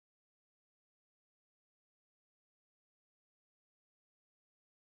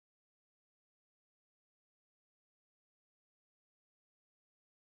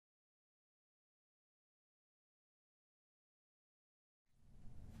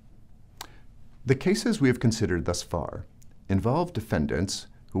The cases we have considered thus far involve defendants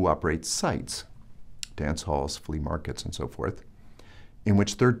who operate sites, dance halls, flea markets, and so forth, in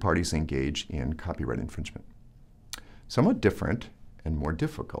which third parties engage in copyright infringement. Somewhat different and more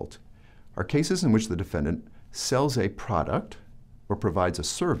difficult are cases in which the defendant sells a product or provides a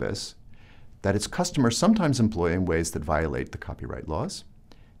service that its customers sometimes employ in ways that violate the copyright laws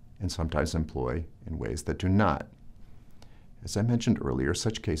and sometimes employ in ways that do not. As I mentioned earlier,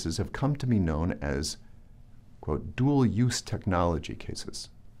 such cases have come to be known as, quote, dual-use technology cases.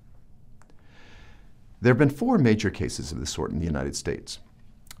 There have been 4 major cases of this sort in the United States.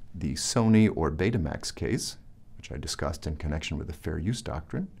 The Sony or Betamax case, which I discussed in connection with the fair use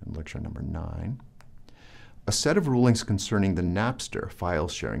doctrine in lecture number 9. A set of rulings concerning the Napster file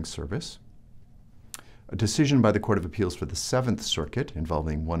sharing service. A decision by the Court of Appeals for the Seventh Circuit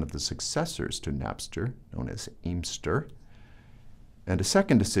involving one of the successors to Napster, known as Aimster. And a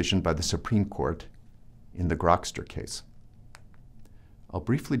second decision by the Supreme Court in the Grokster case. I'll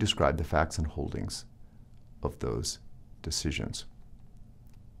briefly describe the facts and holdings of those decisions.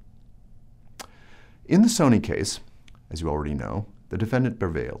 In the Sony case, as you already know, the defendant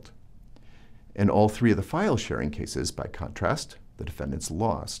prevailed. In all 3 of the file sharing cases, by contrast, the defendants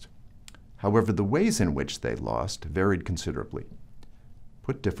lost. However, the ways in which they lost varied considerably.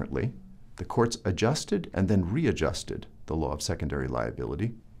 Put differently, the courts adjusted and then readjusted the law of secondary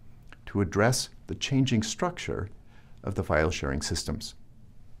liability to address the changing structure of the file sharing systems.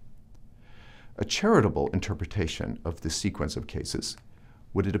 A charitable interpretation of this sequence of cases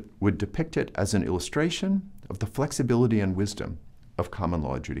would depict it as an illustration of the flexibility and wisdom of common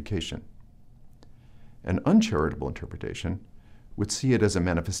law adjudication. An uncharitable interpretation would see it as a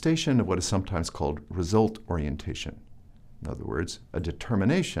manifestation of what is sometimes called result orientation. In other words, a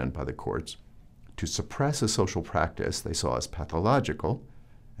determination by the courts to suppress a social practice they saw as pathological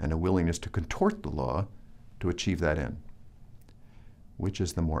and a willingness to contort the law to achieve that end. Which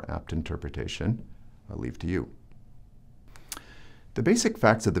is the more apt interpretation? I'll leave to you. The basic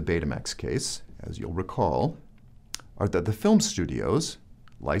facts of the Betamax case, as you'll recall, are that the film studios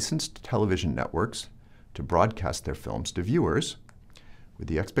licensed television networks to broadcast their films to viewers with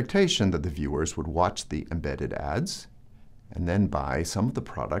the expectation that the viewers would watch the embedded ads and then buy some of the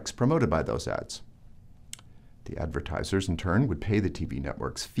products promoted by those ads. The advertisers, in turn, would pay the TV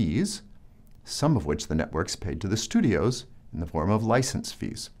networks fees, some of which the networks paid to the studios in the form of license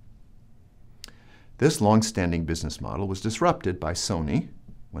fees. This long-standing business model was disrupted by Sony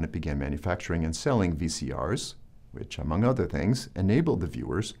when it began manufacturing and selling VCRs, which, among other things, enabled the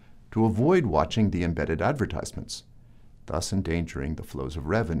viewers to avoid watching the embedded advertisements, thus endangering the flows of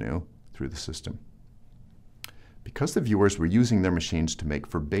revenue through the system. Because the viewers were using their machines to make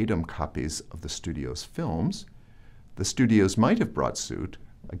verbatim copies of the studio's films, the studios might have brought suit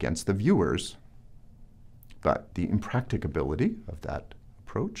against the viewers, but the impracticability of that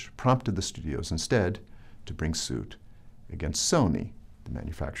approach prompted the studios instead to bring suit against Sony, the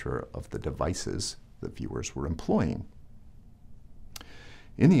manufacturer of the devices that viewers were employing.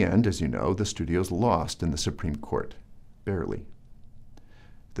 In the end, as you know, the studios lost in the Supreme Court, barely.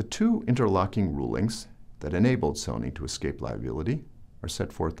 The 2 interlocking rulings that enabled Sony to escape liability are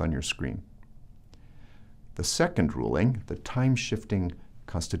set forth on your screen. The second ruling, that time shifting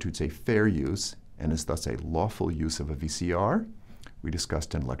constitutes a fair use and is thus a lawful use of a VCR, we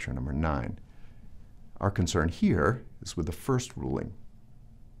discussed in lecture number 9. Our concern here is with the first ruling.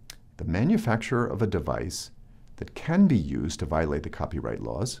 The manufacturer of a device that can be used to violate the copyright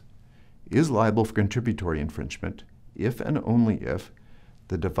laws is liable for contributory infringement if and only if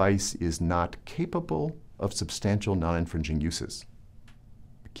the device is not capable of substantial non-infringing uses.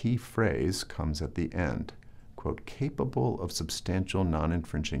 The key phrase comes at the end, quote, capable of substantial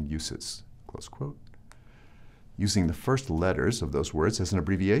non-infringing uses, close quote. Using the first letters of those words as an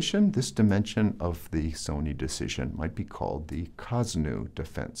abbreviation, this dimension of the Sony decision might be called the Cosnu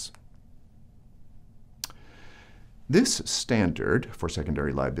defense. This standard for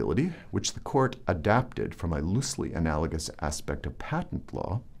secondary liability, which the court adapted from a loosely analogous aspect of patent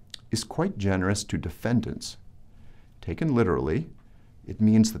law, is quite generous to defendants. Taken literally, it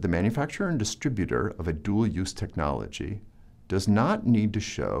means that the manufacturer and distributor of a dual-use technology does not need to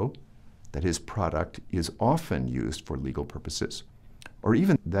show that his product is often used for legal purposes, or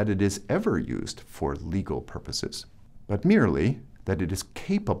even that it is ever used for legal purposes, but merely that it is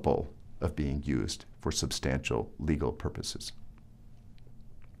capable of being used for substantial legal purposes.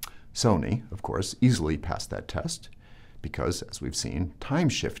 Sony, of course, easily passed that test because, as we've seen, time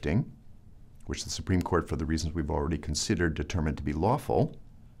shifting, which the Supreme Court, for the reasons we've already considered, determined to be lawful,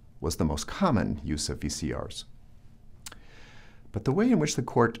 was the most common use of VCRs. But the way in which the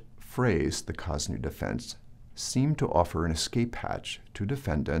court phrase, the Cosnu defense, seemed to offer an escape hatch to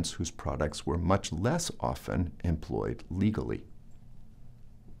defendants whose products were much less often employed legally.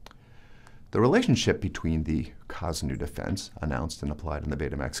 The relationship between the Cosnu defense, announced and applied in the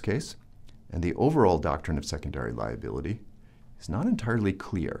Betamax case, and the overall doctrine of secondary liability is not entirely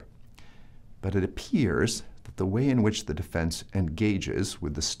clear, but it appears that the way in which the defense engages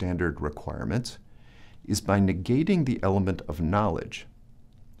with the standard requirements is by negating the element of knowledge,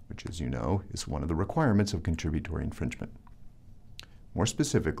 which, as you know, is one of the requirements of contributory infringement. More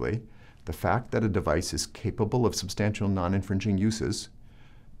specifically, the fact that a device is capable of substantial non-infringing uses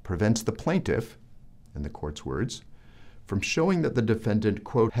prevents the plaintiff, in the court's words, from showing that the defendant,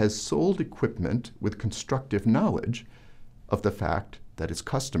 quote, has sold equipment with constructive knowledge of the fact that its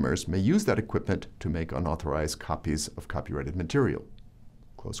customers may use that equipment to make unauthorized copies of copyrighted material,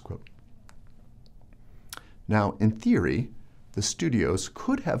 close quote. Now, in theory, the studios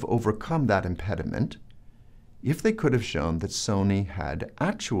could have overcome that impediment if they could have shown that Sony had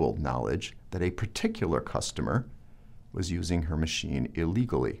actual knowledge that a particular customer was using her machine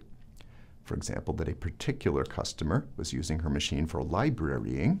illegally. For example, that a particular customer was using her machine for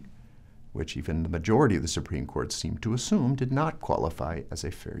librarying, which even the majority of the Supreme Court seemed to assume did not qualify as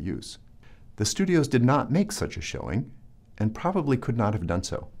a fair use. The studios did not make such a showing and probably could not have done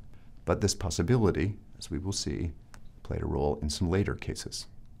so, but this possibility, as we will see, played a role in some later cases.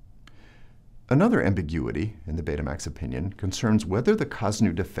 Another ambiguity in the Betamax opinion concerns whether the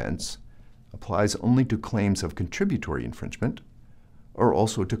Cosnu defense applies only to claims of contributory infringement or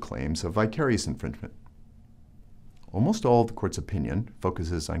also to claims of vicarious infringement. Almost all of the court's opinion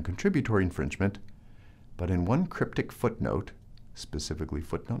focuses on contributory infringement, but in one cryptic footnote, specifically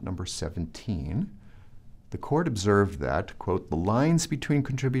footnote number 17, the court observed that, quote, the lines between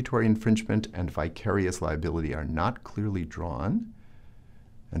contributory infringement and vicarious liability are not clearly drawn,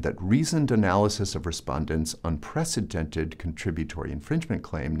 and that reasoned analysis of respondents' unprecedented contributory infringement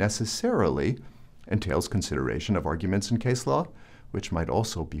claim necessarily entails consideration of arguments in case law, which might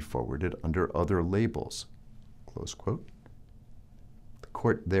also be forwarded under other labels, close quote. The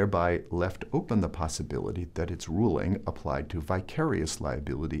court thereby left open the possibility that its ruling applied to vicarious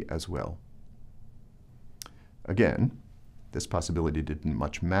liability as well. Again, this possibility didn't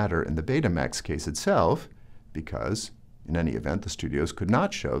much matter in the Betamax case itself because, in any event, the studios could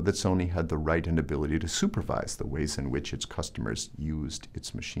not show that Sony had the right and ability to supervise the ways in which its customers used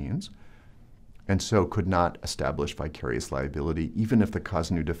its machines, and so could not establish vicarious liability even if the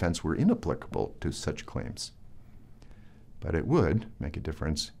Cosnu defense were inapplicable to such claims. But it would make a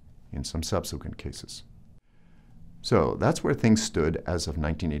difference in some subsequent cases. So that's where things stood as of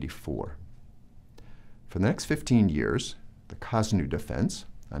 1984. For the next 15 years, the Cosnu defense,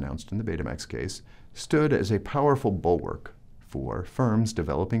 announced in the Betamax case, stood as a powerful bulwark for firms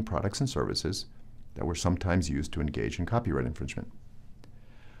developing products and services that were sometimes used to engage in copyright infringement.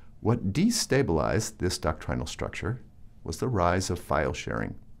 What destabilized this doctrinal structure was the rise of file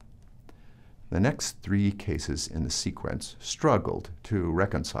sharing. The next three cases in the sequence struggled to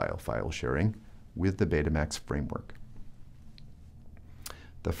reconcile file sharing with the Betamax framework.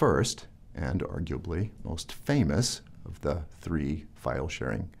 The first, and arguably most famous of the three file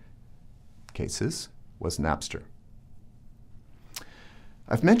sharing cases, was Napster.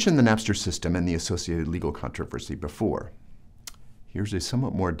 I've mentioned the Napster system and the associated legal controversy before. Here's a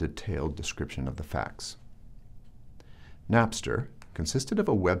somewhat more detailed description of the facts. Napster consisted of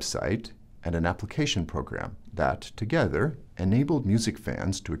a website and an application program that, together, enabled music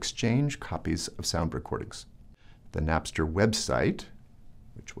fans to exchange copies of sound recordings. The Napster website,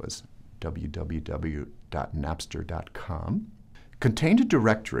 which was www.napster.com, contained a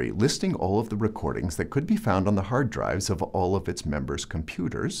directory listing all of the recordings that could be found on the hard drives of all of its members'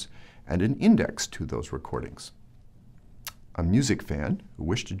 computers and an index to those recordings. A music fan who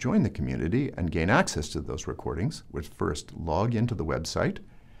wished to join the community and gain access to those recordings would first log into the website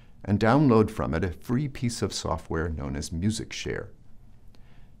and download from it a free piece of software known as MusicShare.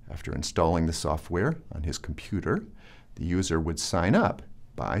 After installing the software on his computer, the user would sign up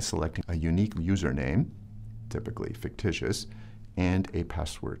by selecting a unique username, typically fictitious, and a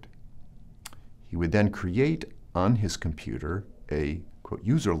password. He would then create on his computer a, quote,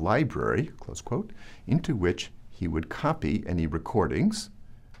 user library, close quote, into which he would copy any recordings,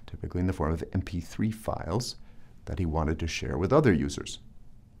 typically in the form of MP3 files, that he wanted to share with other users.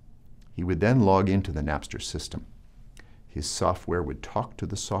 He would then log into the Napster system. His software would talk to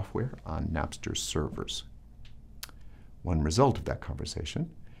the software on Napster's servers. One result of that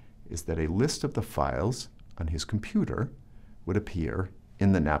conversation is that a list of the files on his computer would appear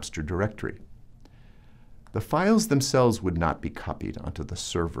in the Napster directory. The files themselves would not be copied onto the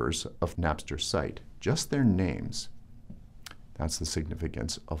servers of Napster's site, just their names. That's the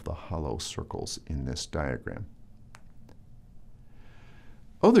significance of the hollow circles in this diagram.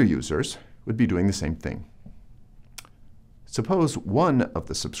 Other users would be doing the same thing. Suppose one of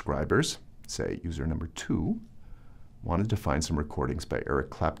the subscribers, say user number 2, wanted to find some recordings by Eric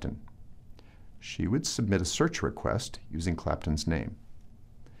Clapton. She would submit a search request using Clapton's name.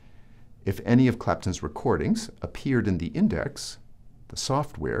 If any of Clapton's recordings appeared in the index, the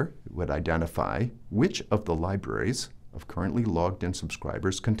software would identify which of the libraries of currently logged-in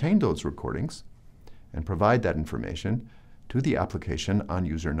subscribers contained those recordings and provide that information to the application on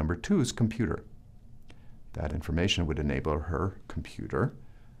user number 2's computer. That information would enable her computer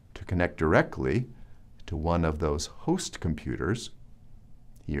to connect directly to one of those host computers,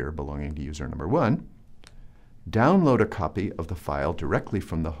 here belonging to user number 1, download a copy of the file directly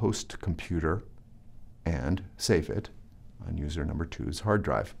from the host computer, and save it on user number 2's hard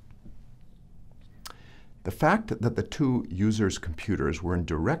drive. The fact that the two users' computers were in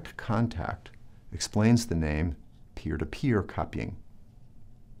direct contact explains the name peer-to-peer copying.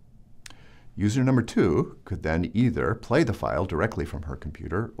 User number 2 could then either play the file directly from her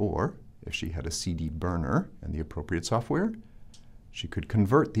computer, or, if she had a CD burner and the appropriate software, she could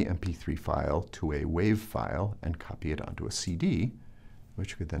convert the MP3 file to a WAV file and copy it onto a CD,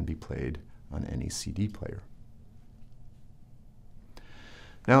 which could then be played on any CD player.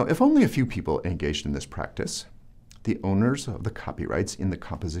 Now, if only a few people engaged in this practice, the owners of the copyrights in the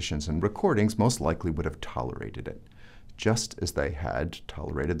compositions and recordings most likely would have tolerated it, just as they had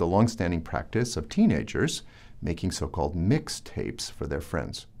tolerated the long-standing practice of teenagers making so-called mixtapes for their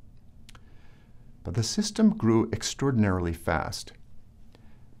friends. But the system grew extraordinarily fast.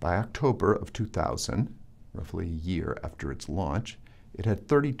 By October of 2000, roughly a year after its launch, it had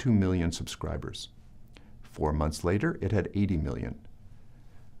 32 million subscribers. 4 months later, it had 80 million.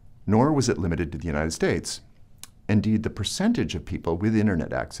 Nor was it limited to the United States. Indeed, the percentage of people with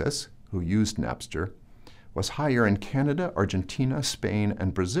internet access who used Napster was higher in Canada, Argentina, Spain,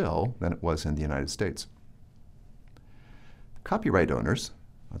 and Brazil than it was in the United States. Copyright owners,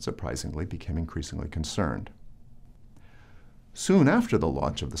 not surprisingly, became increasingly concerned. Soon after the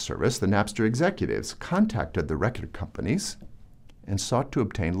launch of the service, the Napster executives contacted the record companies and sought to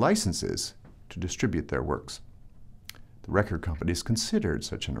obtain licenses to distribute their works. The record companies considered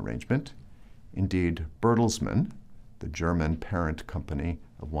such an arrangement. Indeed, Bertelsmann, the German parent company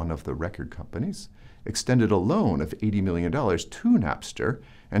of one of the record companies, extended a loan of $80 million to Napster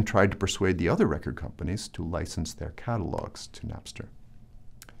and tried to persuade the other record companies to license their catalogs to Napster.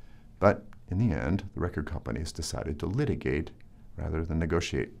 But in the end, the record companies decided to litigate rather than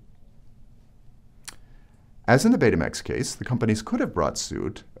negotiate. As in the Betamax case, the companies could have brought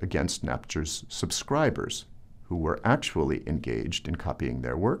suit against Napster's subscribers, who were actually engaged in copying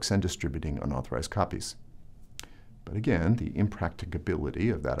their works and distributing unauthorized copies. But again, the impracticability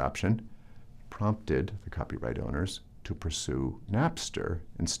of that option prompted the copyright owners to pursue Napster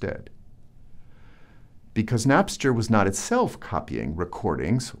instead. Because Napster was not itself copying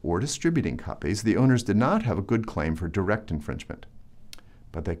recordings or distributing copies, the owners did not have a good claim for direct infringement.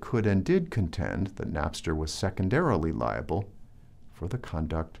 But they could and did contend that Napster was secondarily liable for the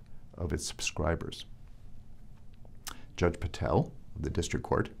conduct of its subscribers. Judge Patel of the District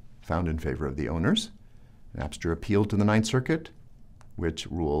Court found in favor of the owners. Napster appealed to the Ninth Circuit, which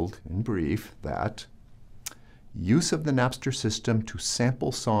ruled in brief that use of the Napster system to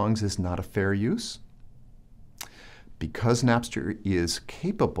sample songs is not a fair use. Because Napster is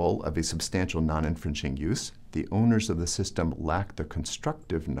capable of a substantial non-infringing use, the owners of the system lack the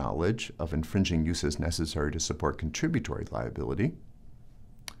constructive knowledge of infringing uses necessary to support contributory liability.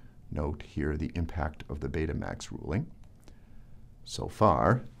 Note here the impact of the Betamax ruling. So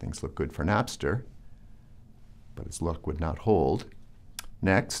far, things look good for Napster, but its luck would not hold.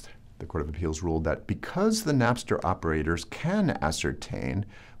 Next, the Court of Appeals ruled that because the Napster operators can ascertain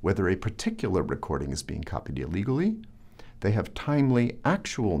whether a particular recording is being copied illegally, they have timely,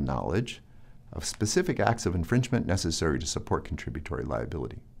 actual knowledge of specific acts of infringement necessary to support contributory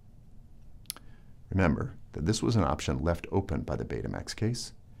liability. Remember that this was an option left open by the Betamax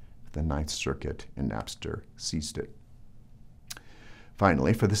case. The Ninth Circuit in Napster seized it.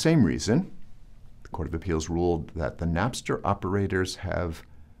 Finally, for the same reason, the Court of Appeals ruled that the Napster operators have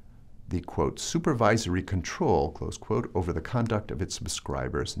the, quote, supervisory control, close quote, over the conduct of its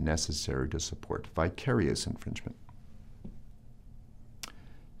subscribers necessary to support vicarious infringement.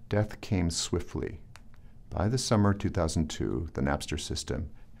 Death came swiftly. By the summer 2002, the Napster system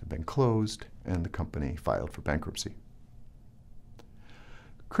had been closed and the company filed for bankruptcy.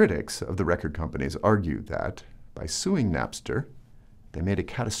 Critics of the record companies argue that, by suing Napster, they made a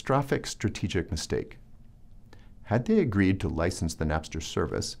catastrophic strategic mistake. Had they agreed to license the Napster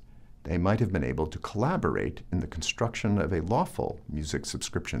service, they might have been able to collaborate in the construction of a lawful music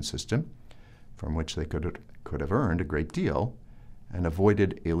subscription system from which they could have earned a great deal and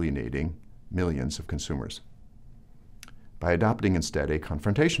avoided alienating millions of consumers. By adopting instead a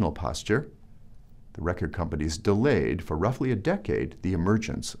confrontational posture, the record companies delayed for roughly a decade the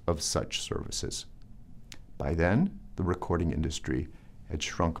emergence of such services. By then, the recording industry had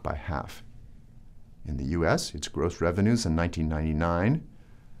shrunk by half. In the US, its gross revenues in 1999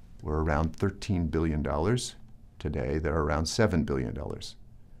 were around $13 billion. Today, they're around $7 billion.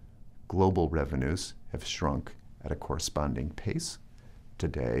 Global revenues have shrunk at a corresponding pace.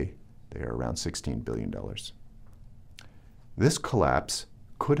 Today, they are around $16 billion. This collapse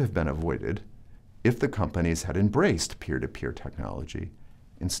could have been avoided if the companies had embraced peer-to-peer technology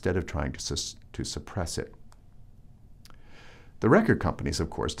instead of trying to suppress it. The record companies,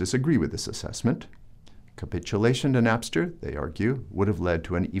 of course, disagree with this assessment. Capitulation to Napster, they argue, would have led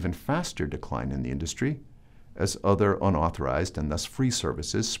to an even faster decline in the industry as other unauthorized and thus free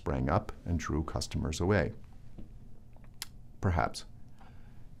services sprang up and drew customers away. Perhaps.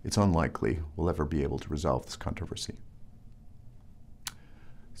 It's unlikely we'll ever be able to resolve this controversy.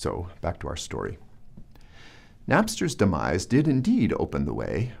 So, back to our story. Napster's demise did indeed open the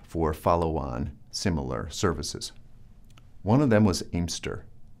way for follow-on similar services. One of them was Aimster,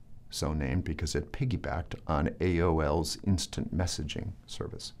 so named because it piggybacked on AOL's instant messaging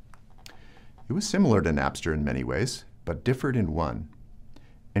service. It was similar to Napster in many ways, but differed in one.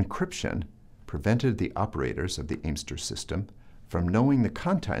 Encryption prevented the operators of the Aimster system from knowing the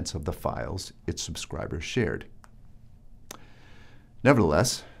contents of the files its subscribers shared.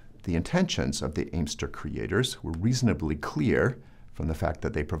 Nevertheless, the intentions of the Aimster creators were reasonably clear from the fact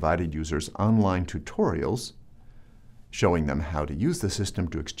that they provided users online tutorials showing them how to use the system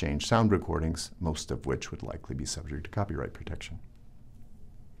to exchange sound recordings, most of which would likely be subject to copyright protection.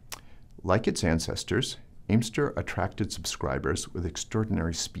 Like its ancestors, Aimster attracted subscribers with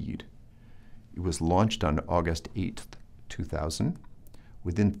extraordinary speed. It was launched on August 8, 2000.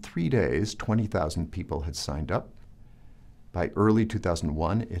 Within 3 days, 20,000 people had signed up. By early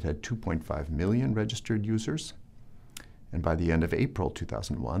 2001, it had 2.5 million registered users. And by the end of April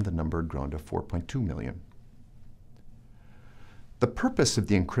 2001, the number had grown to 4.2 million. The purpose of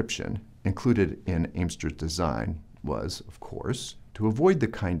the encryption included in Aimster's design was, of course, to avoid the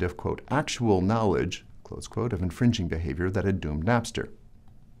kind of, quote, actual knowledge, close quote, of infringing behavior that had doomed Napster.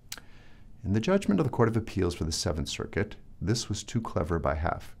 In the judgment of the Court of Appeals for the Seventh Circuit, this was too clever by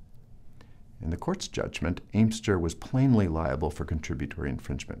half. In the court's judgment, Aimster was plainly liable for contributory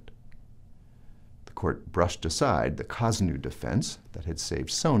infringement. The court brushed aside the Cosnu defense that had saved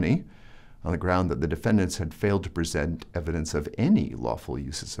Sony on the ground that the defendants had failed to present evidence of any lawful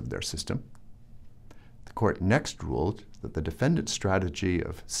uses of their system. The court next ruled that the defendant's strategy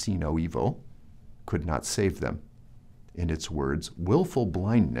of see no evil could not save them. In its words, willful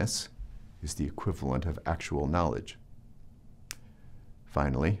blindness is the equivalent of actual knowledge.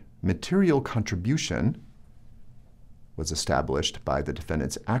 Finally, material contribution was established by the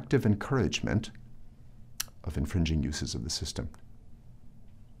defendant's active encouragement of infringing uses of the system.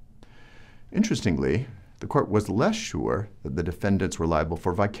 Interestingly, the court was less sure that the defendants were liable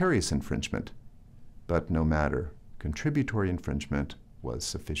for vicarious infringement, but no matter, contributory infringement was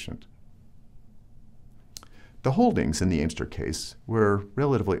sufficient. The holdings in the Aimster case were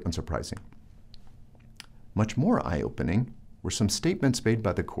relatively unsurprising. Much more eye-opening were some statements made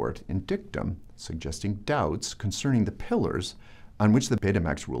by the court in dictum suggesting doubts concerning the pillars on which the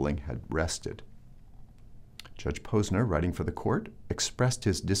Betamax ruling had rested. Judge Posner, writing for the court, expressed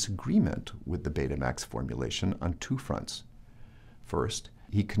his disagreement with the Betamax formulation on two fronts. First,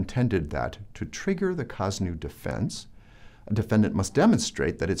 he contended that to trigger the Cosnu defense, a defendant must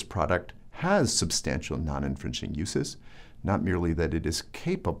demonstrate that its product has substantial non-infringing uses, not merely that it is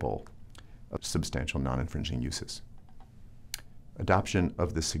capable of substantial non-infringing uses. Adoption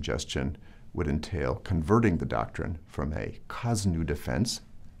of this suggestion would entail converting the doctrine from a Cosnu defense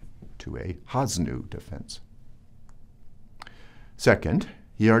to a Hasnu defense. Second,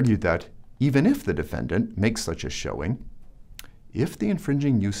 he argued that even if the defendant makes such a showing, if the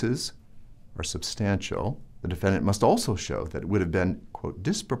infringing uses are substantial, the defendant must also show that it would have been, quote,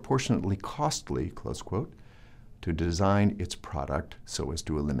 disproportionately costly, close quote, to design its product so as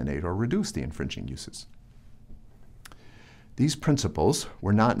to eliminate or reduce the infringing uses. These principles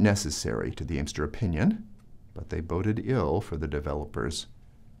were not necessary to the Aimster opinion, but they boded ill for the developers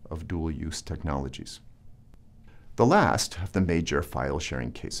of dual-use technologies. The last of the major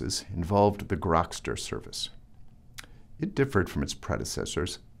file-sharing cases involved the Grokster service. It differed from its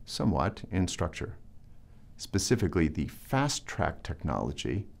predecessors somewhat in structure. Specifically, the fast-track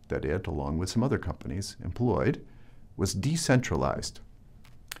technology that it, along with some other companies, employed was decentralized.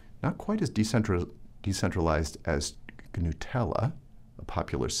 Not quite as decentralized as Gnutella, a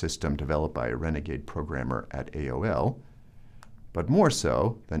popular system developed by a renegade programmer at AOL, but more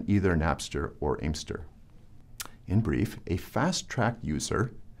so than either Napster or Aimster. In brief, a fast-track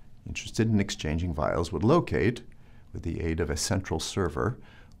user interested in exchanging files would locate, with the aid of a central server,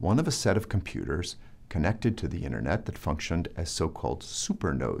 one of a set of computers connected to the internet that functioned as so-called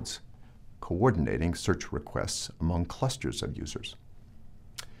supernodes, coordinating search requests among clusters of users.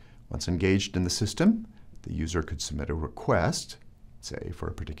 Once engaged in the system, the user could submit a request, say for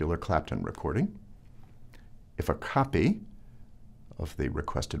a particular Clapton recording. If a copy of the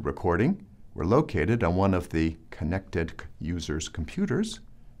requested recording were located on one of the connected user's computers,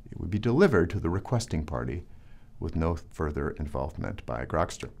 it would be delivered to the requesting party with no further involvement by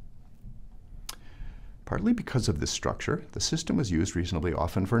Grokster. Partly because of this structure, the system was used reasonably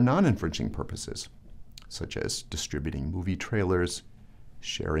often for non-infringing purposes, such as distributing movie trailers,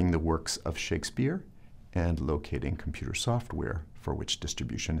 sharing the works of Shakespeare, and locating computer software for which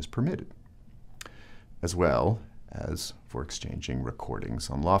distribution is permitted, as well as for exchanging recordings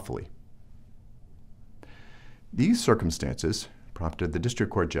unlawfully. These circumstances prompted the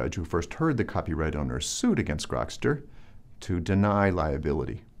district court judge who first heard the copyright owner's suit against Grokster to deny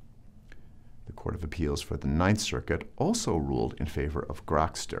liability. The Court of Appeals for the Ninth Circuit also ruled in favor of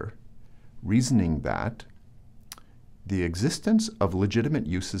Grokster, reasoning that the existence of legitimate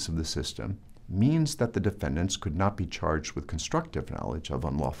uses of the system means that the defendants could not be charged with constructive knowledge of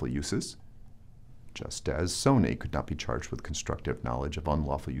unlawful uses, just as Sony could not be charged with constructive knowledge of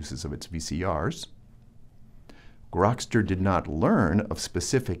unlawful uses of its VCRs. Grokster did not learn of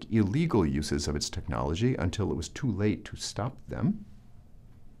specific illegal uses of its technology until it was too late to stop them.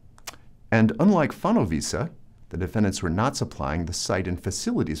 And unlike Fonovisa, the defendants were not supplying the site and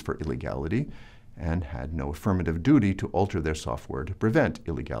facilities for illegality and had no affirmative duty to alter their software to prevent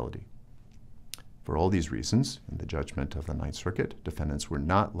illegality. For all these reasons, in the judgment of the Ninth Circuit, defendants were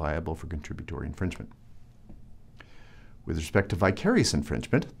not liable for contributory infringement. With respect to vicarious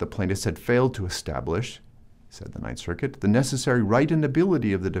infringement, the plaintiffs had failed to establish, said the Ninth Circuit, the necessary right and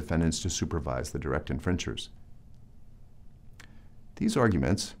ability of the defendants to supervise the direct infringers. These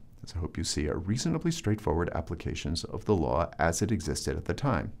arguments, as I hope you see, are reasonably straightforward applications of the law as it existed at the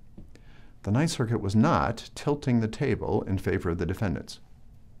time. The Ninth Circuit was not tilting the table in favor of the defendants.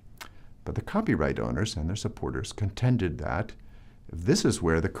 But the copyright owners and their supporters contended that if this is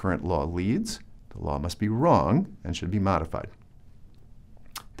where the current law leads, the law must be wrong and should be modified.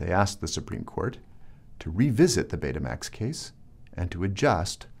 They asked the Supreme Court to revisit the Betamax case and to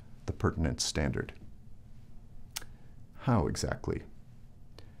adjust the pertinent standard. How exactly?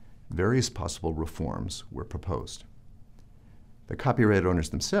 Various possible reforms were proposed. The copyright owners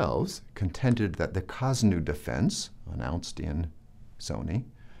themselves contended that the Kosnu defense, announced in Sony,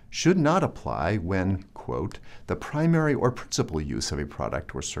 should not apply when, quote, the primary or principal use of a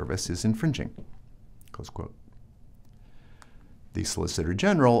product or service is infringing, close quote. The Solicitor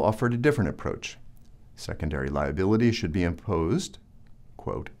General offered a different approach. Secondary liability should be imposed,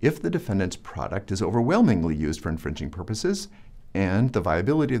 quote, if the defendant's product is overwhelmingly used for infringing purposes and the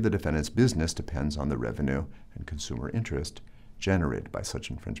viability of the defendant's business depends on the revenue and consumer interest generated by such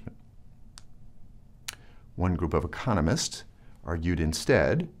infringement. One group of economists argued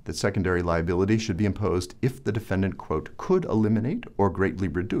instead that secondary liability should be imposed if the defendant, quote, could eliminate or greatly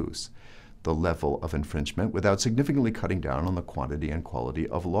reduce the level of infringement without significantly cutting down on the quantity and quality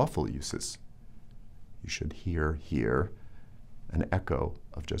of lawful uses. You should hear here an echo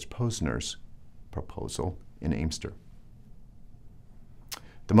of Judge Posner's proposal in Aimster.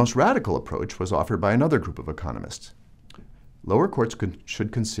 The most radical approach was offered by another group of economists. Lower courts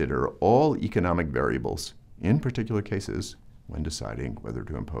should consider all economic variables, in particular cases, when deciding whether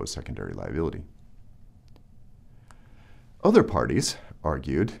to impose secondary liability. Other parties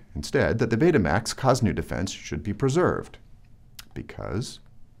argued instead that the Betamax Kosnu defense should be preserved because,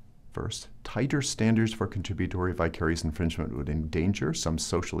 first, tighter standards for contributory vicarious infringement would endanger some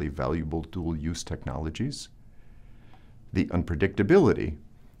socially valuable dual-use technologies. The unpredictability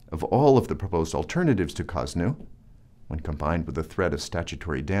of all of the proposed alternatives to Kosnu, when combined with the threat of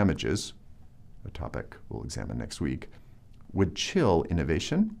statutory damages, a topic we'll examine next week, would chill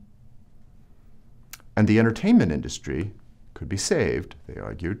innovation. And the entertainment industry could be saved, they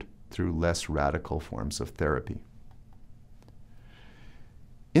argued, through less radical forms of therapy.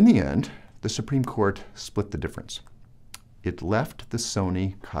 In the end, the Supreme Court split the difference. It left the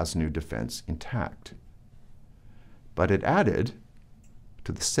Sony-Kosnu defense intact, but it added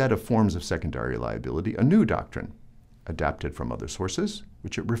to the set of forms of secondary liability a new doctrine, adapted from other sources,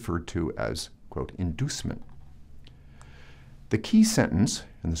 which it referred to as, quote, inducement. The key sentence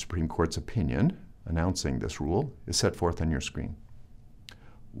in the Supreme Court's opinion announcing this rule is set forth on your screen.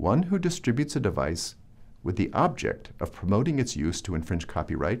 One who distributes a device with the object of promoting its use to infringe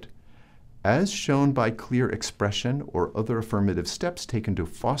copyright, as shown by clear expression or other affirmative steps taken to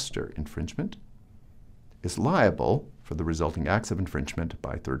foster infringement, is liable for the resulting acts of infringement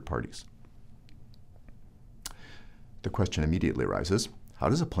by third parties. The question immediately arises, how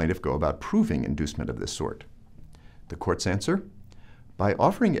does a plaintiff go about proving inducement of this sort? The court's answer? By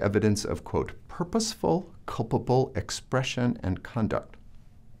offering evidence of, quote, purposeful, culpable expression and conduct.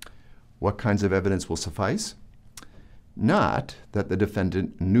 What kinds of evidence will suffice? Not that the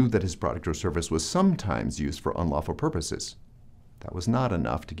defendant knew that his product or service was sometimes used for unlawful purposes. That was not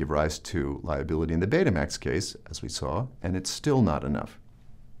enough to give rise to liability in the Betamax case, as we saw, and it's still not enough.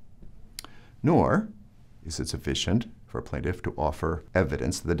 Nor is it sufficient for a plaintiff to offer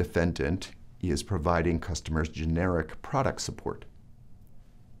evidence that the defendant is providing customers generic product support.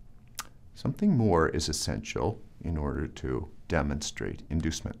 Something more is essential in order to demonstrate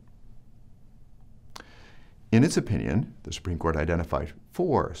inducement. In its opinion, the Supreme Court identified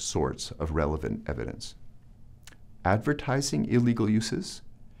 4 sorts of relevant evidence: advertising illegal uses,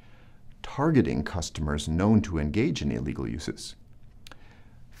 targeting customers known to engage in illegal uses,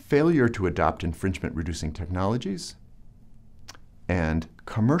 failure to adopt infringement-reducing technologies, and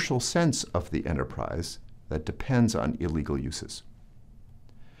commercial sense of the enterprise that depends on illegal uses.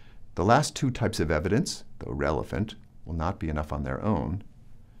 The last 2 types of evidence, though relevant, will not be enough on their own.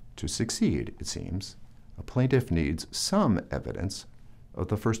 To succeed, it seems, a plaintiff needs some evidence of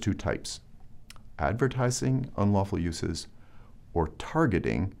the first 2 types: advertising unlawful uses or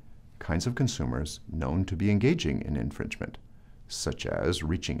targeting kinds of consumers known to be engaging in infringement, such as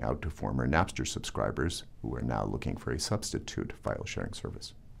reaching out to former Napster subscribers who are now looking for a substitute file-sharing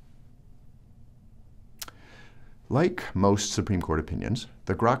service. Like most Supreme Court opinions,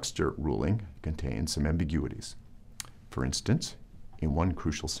 the Grokster ruling contains some ambiguities. For instance, in one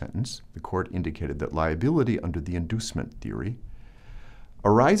crucial sentence, the court indicated that liability under the inducement theory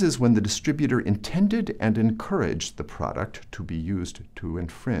arises when the distributor intended and encouraged the product to be used to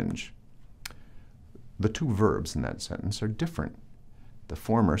infringe. The 2 verbs in that sentence are different. The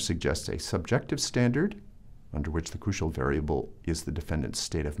former suggests a subjective standard under which the crucial variable is the defendant's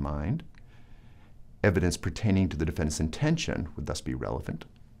state of mind. Evidence pertaining to the defendant's intention would thus be relevant.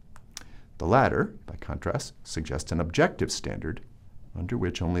 The latter, by contrast, suggests an objective standard under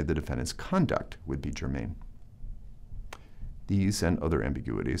which only the defendant's conduct would be germane. These and other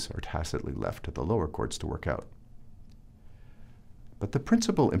ambiguities are tacitly left to the lower courts to work out. But the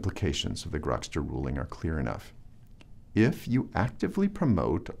principal implications of the Grokster ruling are clear enough. If you actively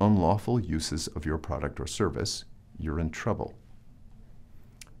promote unlawful uses of your product or service, you're in trouble.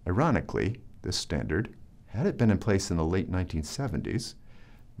 Ironically, this standard, had it been in place in the late 1970s,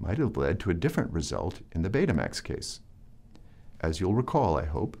 might have led to a different result in the Betamax case. As you'll recall, I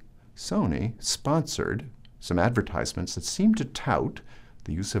hope, Sony sponsored some advertisements that seemed to tout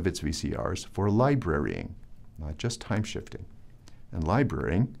the use of its VCRs for librarying, not just time shifting. And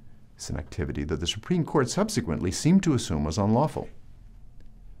librarying is an activity that the Supreme Court subsequently seemed to assume was unlawful.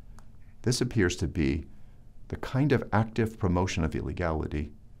 This appears to be the kind of active promotion of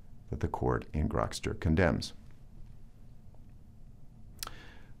illegality that the court in Grokster condemns.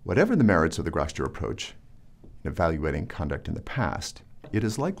 Whatever the merits of the Grokster approach in evaluating conduct in the past, it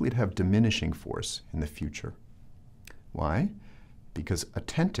is likely to have diminishing force in the future. Why? Because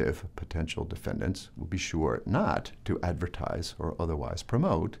attentive potential defendants will be sure not to advertise or otherwise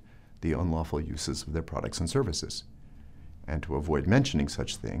promote the unlawful uses of their products and services, and to avoid mentioning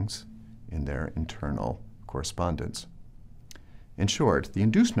such things in their internal correspondence. In short, the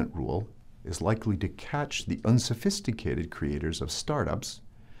inducement rule is likely to catch the unsophisticated creators of startups,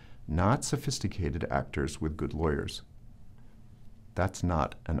 not sophisticated actors with good lawyers. That's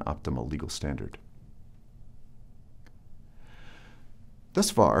not an optimal legal standard.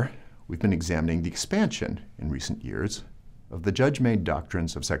 Thus far, we've been examining the expansion in recent years of the judge-made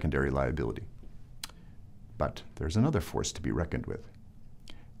doctrines of secondary liability. But there's another force to be reckoned with.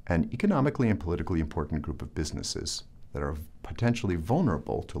 An economically and politically important group of businesses that are potentially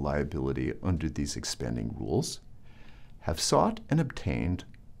vulnerable to liability under these expanding rules have sought and obtained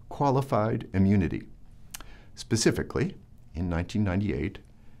qualified immunity. Specifically, in 1998,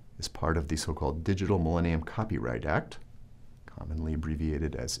 as part of the so-called Digital Millennium Copyright Act, commonly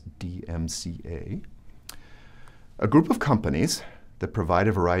abbreviated as DMCA, a group of companies that provide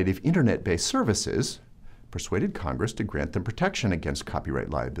a variety of internet-based services persuaded Congress to grant them protection against copyright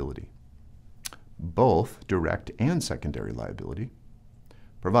liability, both direct and secondary liability,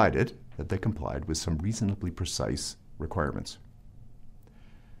 provided that they complied with some reasonably precise requirements.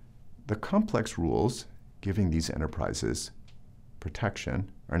 The complex rules giving these enterprises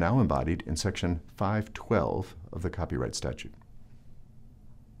protection are now embodied in Section 512 of the Copyright Statute.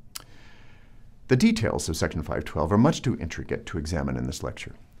 The details of Section 512 are much too intricate to examine in this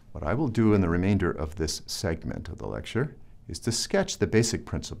lecture. What I will do in the remainder of this segment of the lecture is to sketch the basic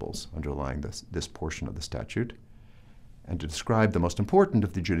principles underlying this portion of the statute and to describe the most important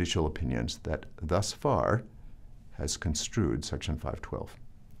of the judicial opinions that thus far has construed Section 512.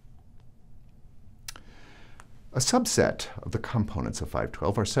 A subset of the components of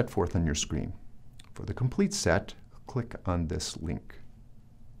 512 are set forth on your screen. For the complete set, click on this link.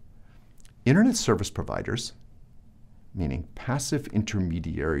 Internet service providers, meaning passive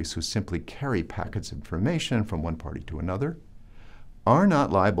intermediaries who simply carry packets of information from one party to another, are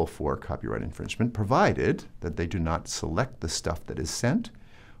not liable for copyright infringement provided that they do not select the stuff that is sent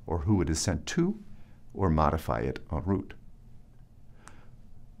or who it is sent to or modify it en route.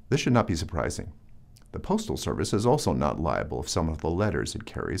 This should not be surprising. The Postal Service is also not liable if some of the letters it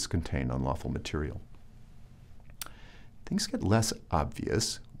carries contain unlawful material. Things get less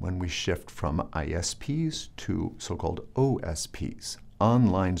obvious when we shift from ISPs to so-called OSPs,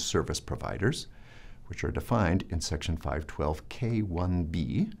 online service providers, which are defined in Section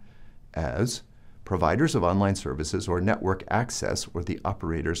 512K1B as providers of online services or network access or the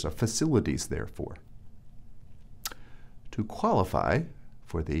operators of facilities therefore. To qualify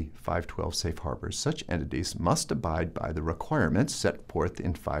for the 512 safe harbors, such entities must abide by the requirements set forth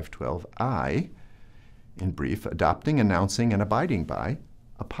in 512I, in brief, adopting, announcing, and abiding by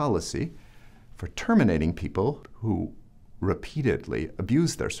a policy for terminating people who repeatedly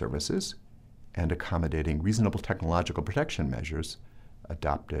abuse their services and accommodating reasonable technological protection measures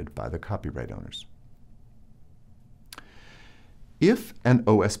adopted by the copyright owners. If an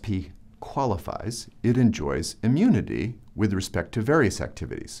OSP qualifies, it enjoys immunity with respect to various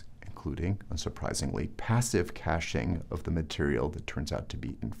activities, including, unsurprisingly, passive caching of the material that turns out to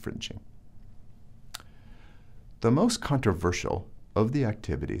be infringing. The most controversial of the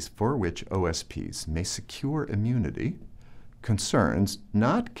activities for which OSPs may secure immunity concerns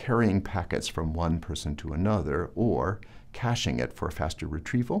not carrying packets from one person to another or caching it for faster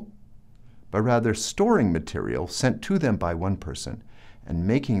retrieval, but rather storing material sent to them by one person and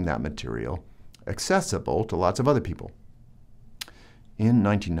making that material accessible to lots of other people. In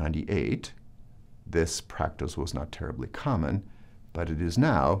 1998, this practice was not terribly common, but it is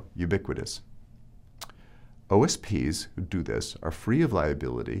now ubiquitous. OSPs who do this are free of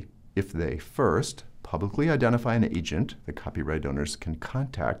liability if they first publicly identify an agent the copyright owners can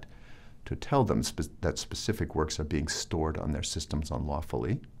contact to tell them that specific works are being stored on their systems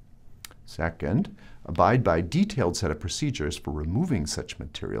unlawfully. Second, abide by a detailed set of procedures for removing such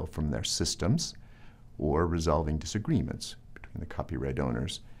material from their systems or resolving disagreements between the copyright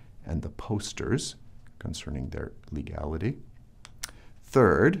owners and the posters concerning their legality.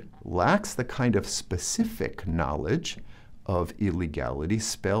 Third, lacks the kind of specific knowledge of illegality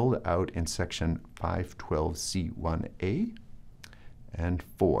spelled out in Section 512C1A. And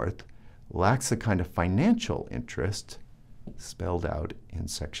fourth, lacks the kind of financial interest spelled out in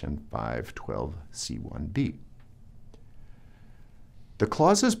Section 512C1B. The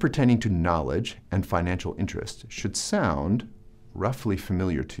clauses pertaining to knowledge and financial interest should sound roughly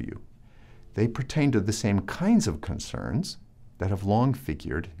familiar to you. They pertain to the same kinds of concerns that have long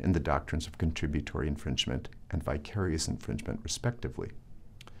figured in the doctrines of contributory infringement and vicarious infringement, respectively.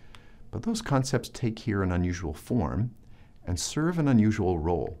 But those concepts take here an unusual form and serve an unusual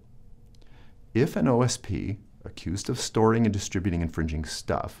role. If an OSP accused of storing and distributing infringing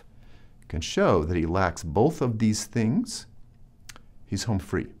stuff can show that he lacks both of these things, he's home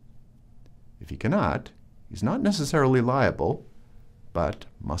free. If he cannot, he's not necessarily liable, but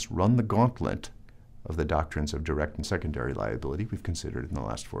must run the gauntlet of the doctrines of direct and secondary liability we've considered in the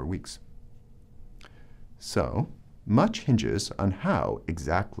last 4 weeks. So, much hinges on how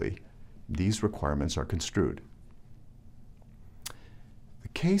exactly these requirements are construed. The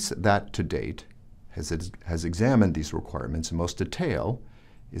case that to date has examined these requirements in most detail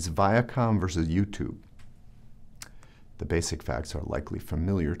is Viacom versus YouTube. The basic facts are likely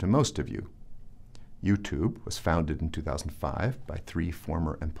familiar to most of you. YouTube was founded in 2005 by 3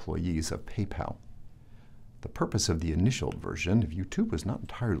 former employees of PayPal. The purpose of the initial version of YouTube was not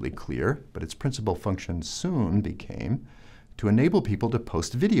entirely clear, but its principal function soon became to enable people to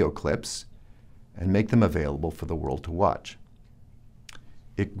post video clips and make them available for the world to watch.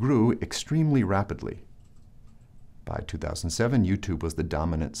 It grew extremely rapidly. By 2007, YouTube was the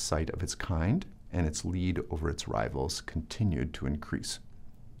dominant site of its kind, and its lead over its rivals continued to increase.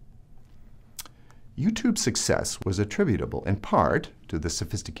 YouTube's success was attributable in part to the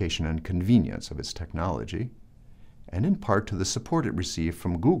sophistication and convenience of its technology, and in part to the support it received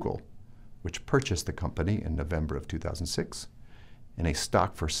from Google, which purchased the company in November of 2006 in a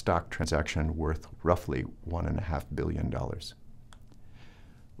stock-for-stock transaction worth roughly $1.5 billion.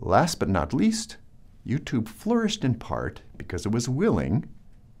 Last but not least, YouTube flourished in part because it was willing,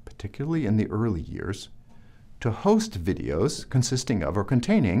 particularly in the early years, to host videos consisting of or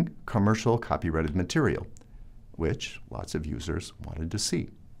containing commercial copyrighted material, which lots of users wanted to see.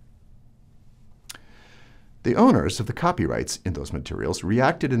 The owners of the copyrights in those materials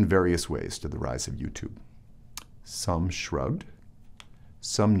reacted in various ways to the rise of YouTube. Some shrugged,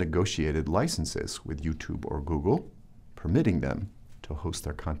 some negotiated licenses with YouTube or Google, permitting them to host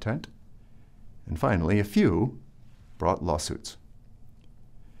their content, and finally, a few brought lawsuits.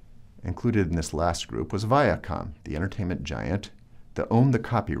 Included in this last group was Viacom, the entertainment giant that owned the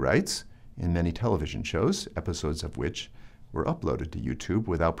copyrights in many television shows, episodes of which were uploaded to YouTube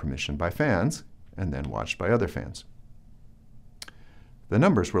without permission by fans and then watched by other fans. The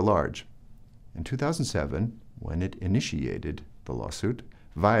numbers were large. In 2007, when it initiated the lawsuit,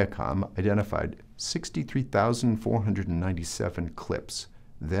 Viacom identified 63,497 clips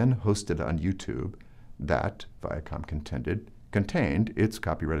then hosted on YouTube that, Viacom contended, contained its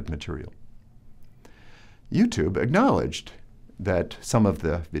copyrighted material. YouTube acknowledged that some of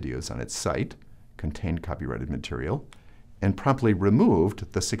the videos on its site contained copyrighted material and promptly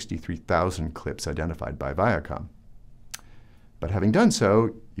removed the 63,000 clips identified by Viacom. But having done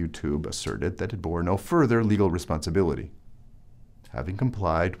so, YouTube asserted that it bore no further legal responsibility. Having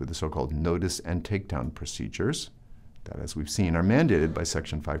complied with the so-called notice and takedown procedures that, as we've seen, are mandated by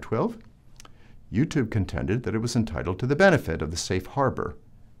Section 512, YouTube contended that it was entitled to the benefit of the safe harbor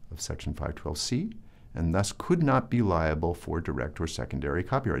of Section 512C and thus could not be liable for direct or secondary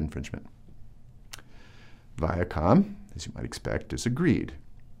copyright infringement. Viacom, as you might expect, disagreed.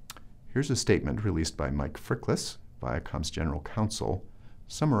 Here's a statement released by Mike Frickless, Viacom's general counsel,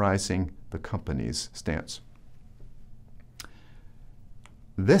 summarizing the company's stance.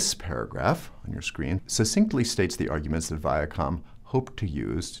 This paragraph on your screen succinctly states the arguments that Viacom hoped to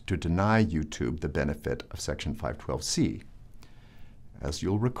use to deny YouTube the benefit of Section 512C. As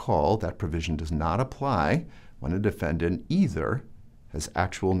you'll recall, that provision does not apply when a defendant either has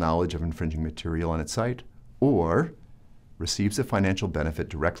actual knowledge of infringing material on its site or receives a financial benefit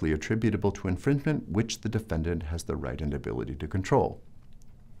directly attributable to infringement which the defendant has the right and ability to control.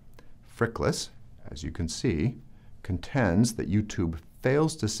 Frickless, as you can see, contends that YouTube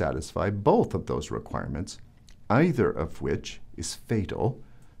fails to satisfy both of those requirements, either of which is fatal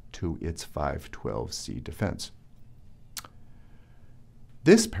to its 512C defense.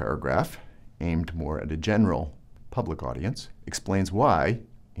 This paragraph, aimed more at a general public audience, explains why,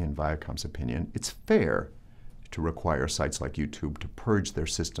 in Viacom's opinion, it's fair to require sites like YouTube to purge their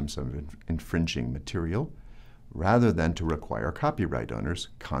systems of infringing material, rather than to require copyright owners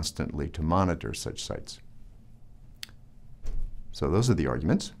constantly to monitor such sites. So those are the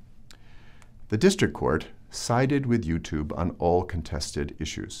arguments. The district court sided with YouTube on all contested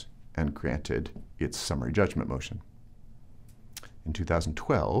issues and granted its summary judgment motion. In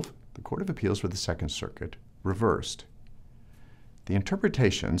 2012, the Court of Appeals for the Second Circuit reversed. The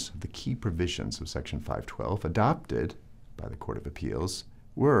interpretations of the key provisions of Section 512 adopted by the Court of Appeals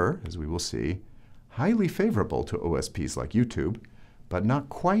were, as we will see, highly favorable to OSPs like YouTube, but not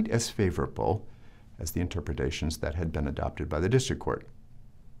quite as favorable as the interpretations that had been adopted by the district court.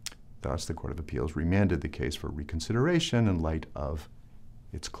 Thus, the Court of Appeals remanded the case for reconsideration in light of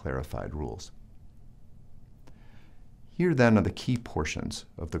its clarified rules. Here then are the key portions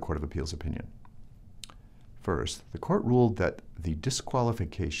of the Court of Appeals opinion. First, the court ruled that the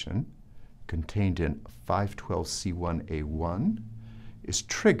disqualification contained in 512C1A1 is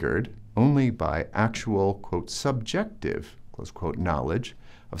triggered only by actual, quote, subjective, close quote, knowledge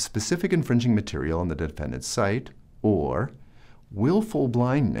of specific infringing material on the defendant's site, or willful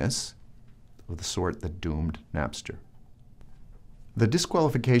blindness of the sort that doomed Napster. The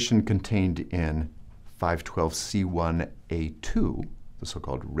disqualification contained in 512C1A2, the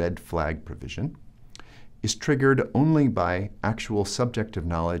so-called red flag provision, is triggered only by actual subjective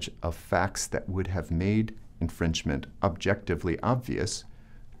knowledge of facts that would have made infringement objectively obvious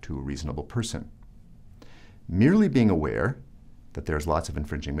to a reasonable person. Merely being aware that there's lots of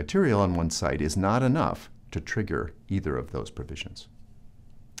infringing material on one site is not enough to trigger either of those provisions.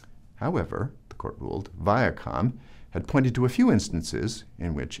 However, the court ruled, Viacom had pointed to a few instances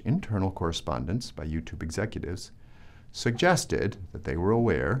in which internal correspondence by YouTube executives suggested that they were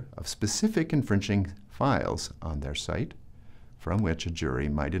aware of specific infringing files on their site from which a jury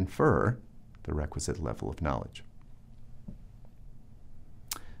might infer the requisite level of knowledge.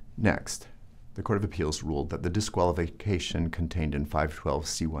 Next, the Court of Appeals ruled that the disqualification contained in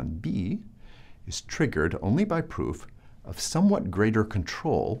 512c1b is triggered only by proof of somewhat greater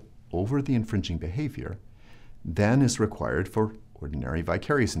control over the infringing behavior than is required for ordinary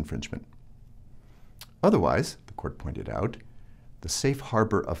vicarious infringement. Otherwise, the court pointed out, the safe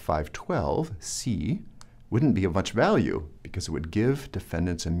harbor of 512c wouldn't be of much value because it would give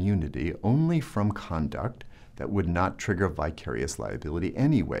defendants immunity only from conduct that would not trigger vicarious liability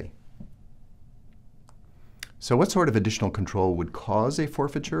anyway. So what sort of additional control would cause a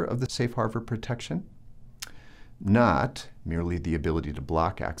forfeiture of the safe harbor protection? Not merely the ability to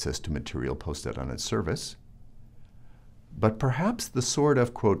block access to material posted on its service, but perhaps the sort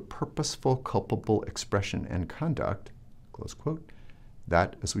of, quote, purposeful, culpable expression and conduct, close quote,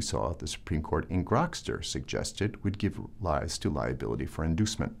 that, as we saw, the Supreme Court in Grokster suggested would give rise to liability for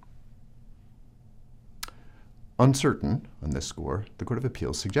inducement. Uncertain on this score, the Court of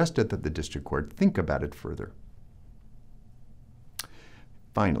Appeals suggested that the district court think about it further.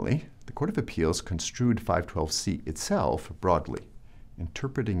 Finally, the Court of Appeals construed 512c itself broadly,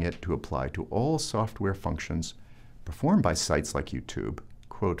 interpreting it to apply to all software functions performed by sites like YouTube,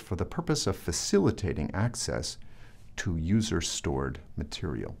 quote, for the purpose of facilitating access to user-stored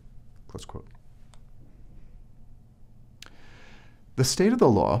material, close quote. The state of the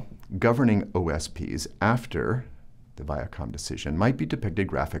law governing OSPs after the Viacom decision might be depicted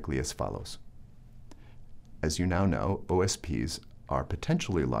graphically as follows. As you now know, OSPs are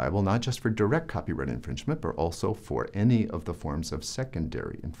potentially liable not just for direct copyright infringement, but also for any of the forms of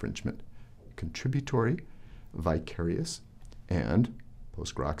secondary infringement, contributory, vicarious, and,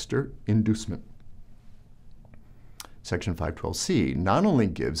 post-Grokster, inducement. Section 512c not only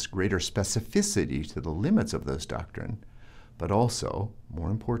gives greater specificity to the limits of this doctrine, but also, more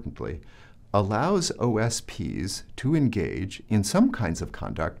importantly, allows OSPs to engage in some kinds of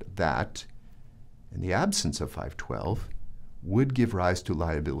conduct that, in the absence of 512, would give rise to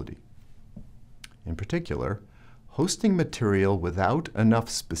liability. In particular, hosting material without enough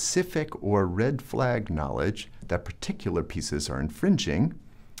specific or red flag knowledge that particular pieces are infringing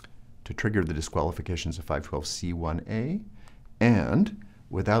to trigger the disqualifications of 512c1a, and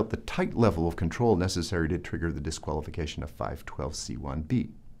without the tight level of control necessary to trigger the disqualification of 512c1b.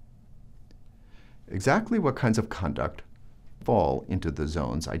 Exactly what kinds of conduct fall into the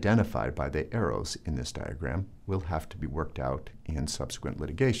zones identified by the arrows in this diagram will have to be worked out in subsequent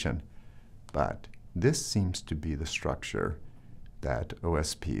litigation, but this seems to be the structure that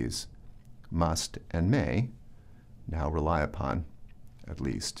OSPs must and may now rely upon, at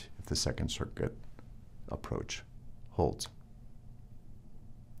least if the Second Circuit approach holds.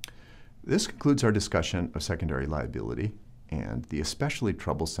 This concludes our discussion of secondary liability and the especially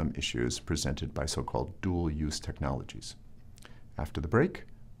troublesome issues presented by so-called dual-use technologies. After the break,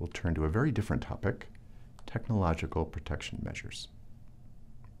 we'll turn to a very different topic, technological protection measures.